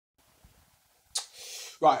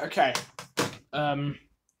Right, okay.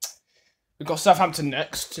 We've got Southampton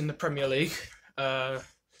next in the Premier League.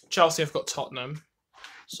 Chelsea have got Tottenham.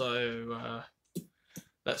 So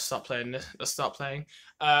let's start playing this. Let's start playing.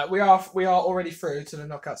 We are already through to the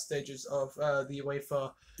knockout stages of the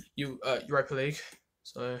UEFA Europa League.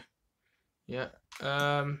 So yeah.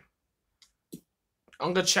 I'm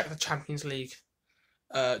gonna check the Champions League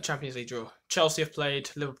draw. Chelsea have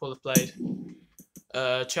played. Liverpool have played.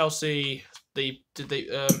 Chelsea.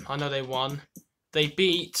 I know they won. They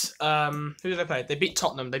beat. Who did they play? They beat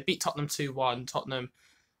Tottenham. They beat Tottenham 2-1. Tottenham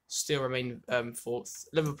still remain fourth.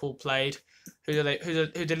 Liverpool played. Who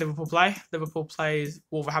did Liverpool play? Liverpool played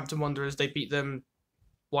Wolverhampton Wanderers. They beat them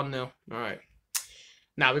 1-0. All right.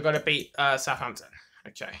 Now we've got to beat Southampton.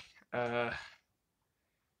 Okay. Yeah.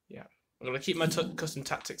 I'm gonna keep my custom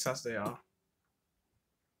tactics as they are.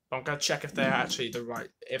 But I'm gonna check if they're actually the right.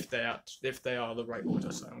 If they are the right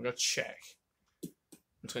order. So I'm gonna check.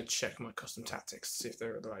 I'm just gonna check my custom tactics to see if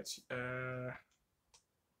they're the right.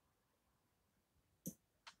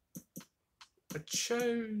 I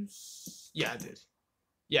chose. Yeah, I did.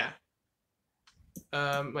 Yeah.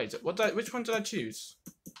 Wait. Which one did I choose?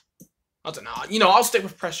 I don't know. You know, I'll stick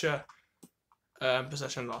with pressure.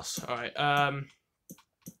 Possession loss. All right.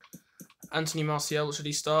 Anthony Martial. Should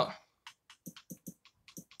he start?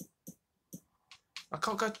 I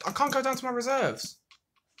can't go down to my reserves.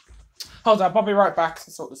 Hold on. I'll be right back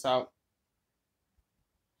to sort this out.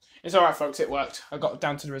 It's all right, folks. It worked. I got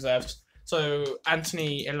down to the reserves. So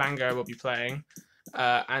Anthony Elanga will be playing.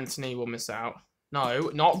 Anthony will miss out.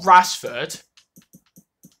 No, not Rashford.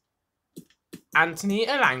 Anthony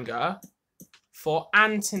Elanga for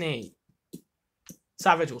Anthony.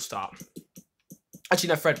 Savage will start. Actually,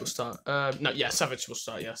 no, Fred will start. No, yeah, Savage will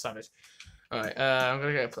start. Yeah, Savage. All right. I'm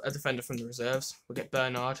gonna get a defender from the reserves. We'll get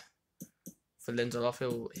Bernard for Lindelof.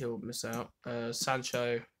 He'll miss out.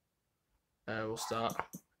 Sancho will start.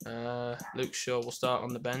 Luke Shaw will start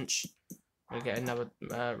on the bench. We'll get another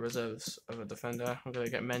reserves of a defender. I'm gonna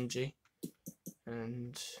get Menji,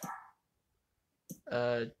 and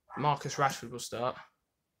Marcus Rashford will start.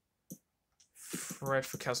 Fred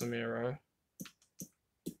for Casemiro,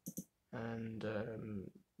 and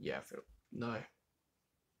yeah, no.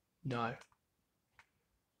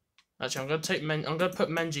 Actually, I'm gonna put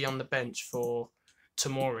Menji on the bench for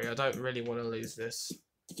Tomori. I don't really want to lose this.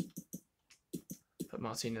 Put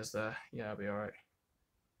Martinez there. Yeah, I'll be all right.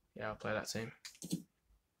 Yeah, I'll play that team.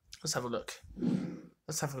 Let's have a look.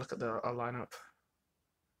 Let's have a look at our lineup.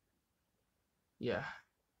 Yeah,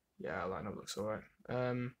 our lineup looks all right.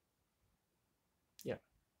 Yeah.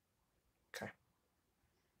 Okay.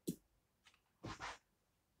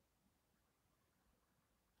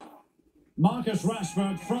 Marcus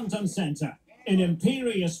Rashford front and centre, in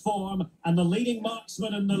imperious form and the leading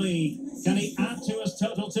marksman in the league. Can he add to his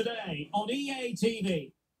total today on EA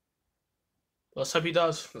TV? Let's hope he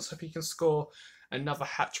does. Let's hope he can score another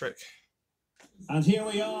hat-trick. And here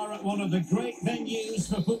we are at one of the great venues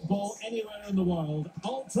for football anywhere in the world,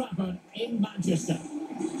 Old Trafford in Manchester.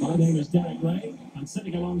 My name is Derek Ray, and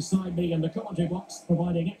sitting alongside me in the commentary box,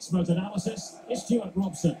 providing expert analysis, is Stuart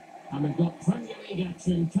Robson. And we've got Premier League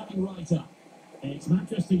action coming right up. It's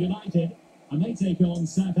Manchester United, and they take on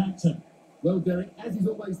Southampton. Well, Derek, as is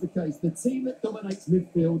always the case, the team that dominates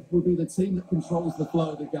midfield will be the team that controls the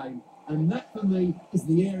flow of the game. And that, for me, is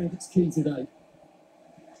the area that's key today.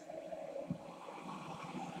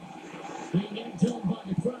 Being enjoyed by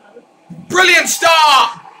the crowd. Brilliant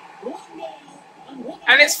start!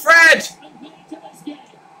 And it's Fred!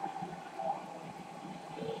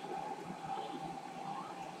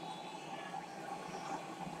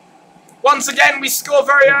 Once again, we score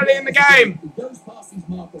very early in the game. He goes past his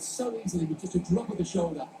marker so easily with just a drop of the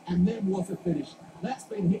shoulder, and then what a finish. That's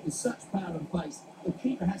been hit with such power and pace. The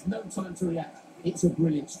keeper has no time to react. It's a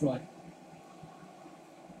brilliant strike.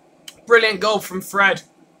 Brilliant goal from Fred.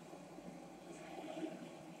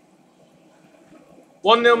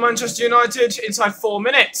 1-0 Manchester United inside 4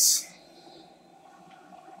 minutes.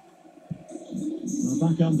 We're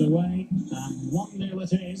back underway, and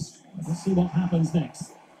 1-0 it is. Let's see what happens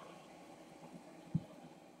next.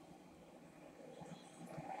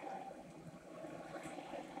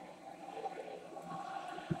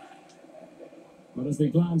 But as we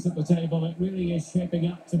glance at the table, it really is shaping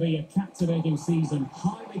up to be a captivating season,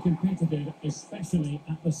 highly competitive, especially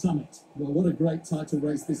at the summit. Well, what a great title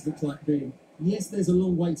race this looks like being. Yes, there's a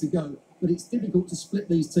long way to go, but it's difficult to split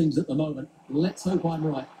these teams at the moment. Let's hope I'm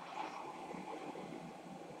right.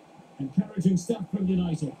 Encouraging stuff from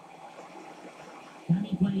United. Can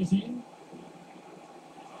he play it in?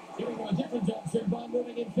 Giving him a different option by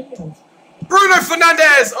moving in field. Bruno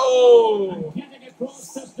Fernandes! Oh! Getting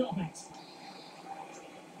cross to stop it.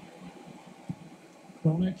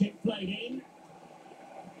 Corner kick played in.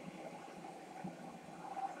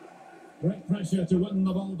 Great pressure to win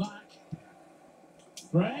the ball back.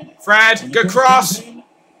 Fred, good cross. I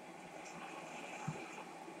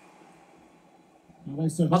don't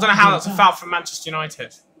know how that's a foul for Manchester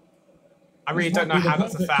United. I really don't know how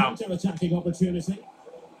that's a foul. Counter-attacking opportunity.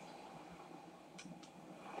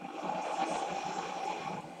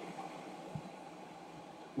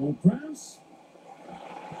 Prowse.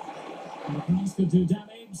 The pass could do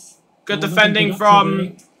damage. Good defending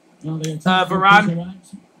from Varane.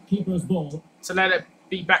 Keeper's ball. To let it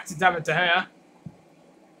be back to David De Gea.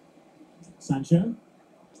 Sancho.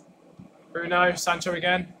 Bruno, Sancho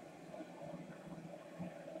again.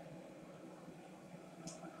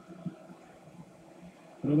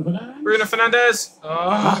 Bruno Fernandes.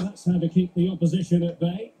 Oh. That's how to keep the opposition at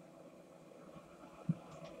bay.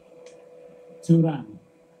 Turan.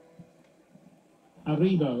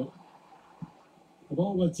 Arribo. The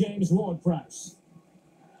ball with James Ward-Prowse.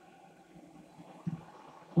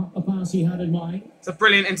 Not the pass he had in mind. It's a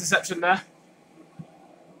brilliant interception there.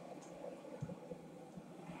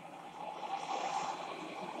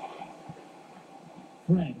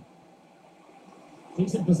 Fred.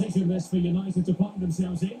 Decent position this for United to find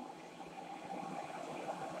themselves in.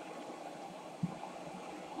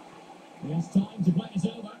 He has time to play it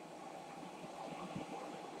over.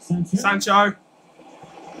 Sancho.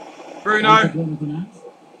 Bruno.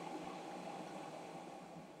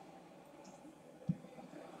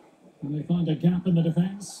 And they find a gap in the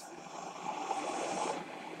defence.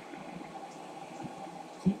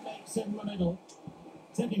 Teammates in the middle.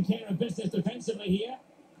 Taking care of business defensively here.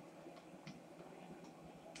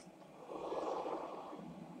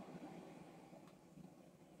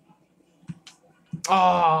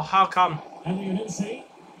 Oh, how come?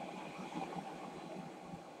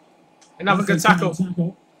 Another good tackle.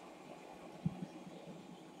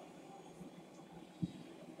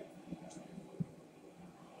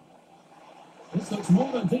 This looks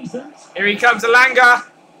more than decent. Here he comes, Alanga.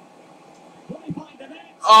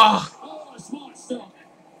 Oh. A smart stop.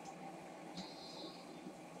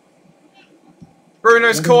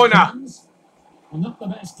 Bruno's corner. And not the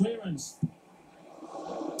best clearance.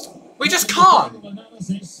 We just can't.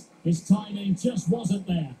 His timing just wasn't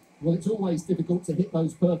there. Well, it's always difficult to hit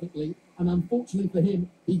those perfectly, and unfortunately for him,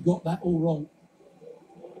 he got that all wrong.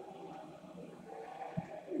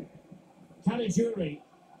 Caligiuri.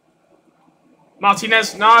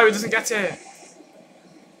 Martinez, no, he doesn't get it.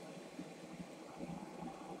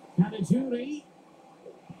 Caligiuri.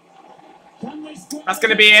 That's going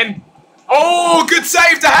to be in. Oh, good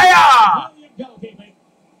save, De Gea!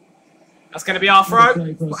 That's going to be our throw.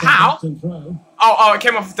 How? Oh, it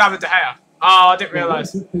came off of David De Gea. Oh, I didn't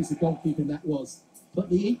realise. What a good piece of goalkeeping that was. But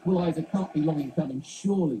the equaliser can't be long in coming,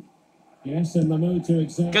 surely. Yes, in the mood to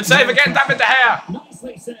exert. Good save again, David De Gea.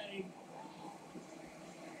 Nicely saved.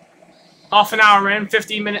 Half an hour in,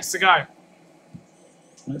 15 minutes to go.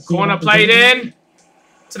 Corner played in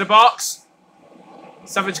to the box.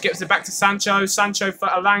 Savage gives it back to Sancho. Sancho for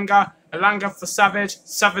Alanga. Alanga for Savage.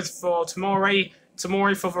 Savage for Tomori.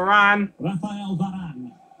 Tomori for Varane. Rafael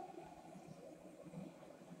Varane.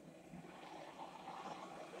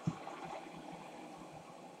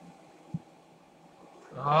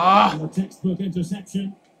 Oh. The textbook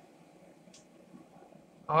interception.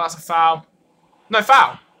 Oh, that's a foul. No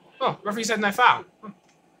foul. Oh, referee said no foul.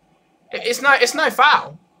 It's no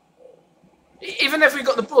foul. Even if we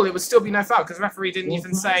got the ball, it would still be no foul because the referee didn't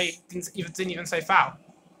even say foul.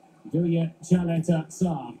 Julia Chaleta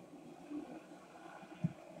Sarr.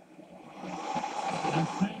 And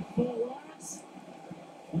fade forwards.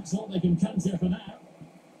 That's all they can conjure for now.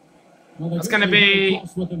 Well, that's going to be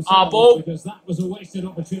our ball. Because that was a wasted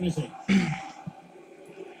opportunity.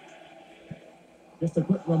 Just a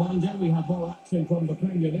quick reminder, we have more action from the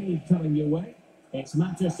Premier League coming your way. It's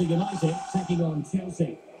Manchester United taking on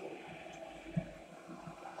Chelsea.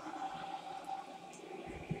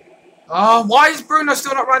 Oh, why is Bruno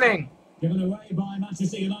still not running? Given away by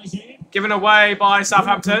Manchester United. Given away by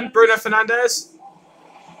Southampton. Bruno Fernandes.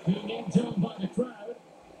 Being done by the crowd.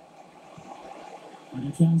 And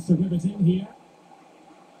a chance to whip it in here.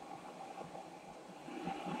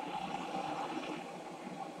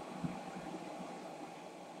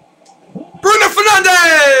 Bruno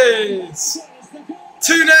Fernandes!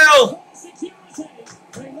 2-0.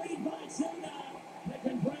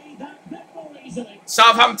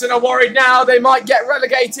 Southampton are worried now. They might get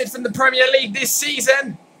relegated from the Premier League this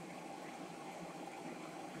season.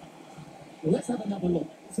 Well, let's have another look.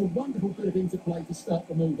 It's a wonderful bit of interplay to start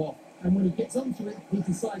the move off. And when he gets onto it, he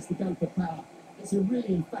decides to go for power. It's a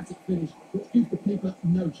really emphatic finish, which gives the keeper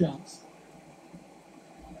no chance.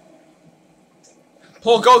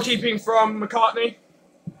 Poor goalkeeping from McCartney.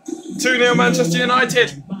 2-0 Manchester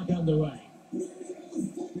United. Back underway.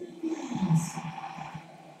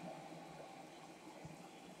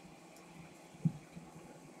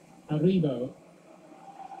 Arribo.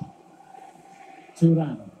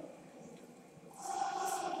 Turan.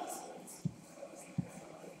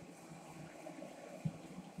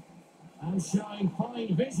 And showing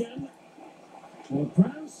fine vision. For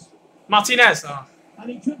Prowse. Martinez. Oh. And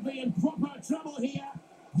he could be in proper trouble here.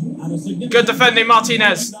 And a significant Good defending,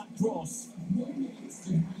 Martinez. that cross.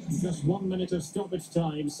 Just 1 minute of stoppage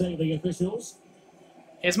time, say the officials.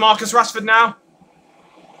 Here's Marcus Rashford now.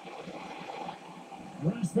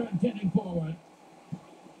 Rashford getting forward.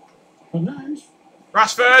 Fernandes.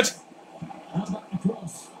 Rashford. How about the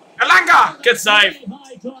cross? Elanga. Good save.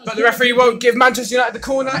 But the referee won't give Manchester United the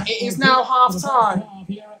corner. It is now half time.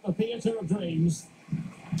 Here at the Theatre of Dreams.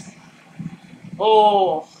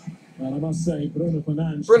 Oh. Well, I must say, Bruno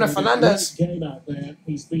Fernandes. Bruno Fernandes. Came out there.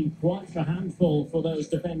 He's been quite a handful for those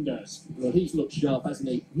defenders. Well, he's looked sharp, hasn't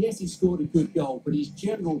he? Yes, he scored a good goal, but his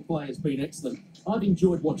general play has been excellent. I've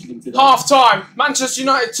enjoyed watching him today. Half time. Manchester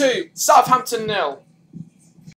United 2. Southampton 0.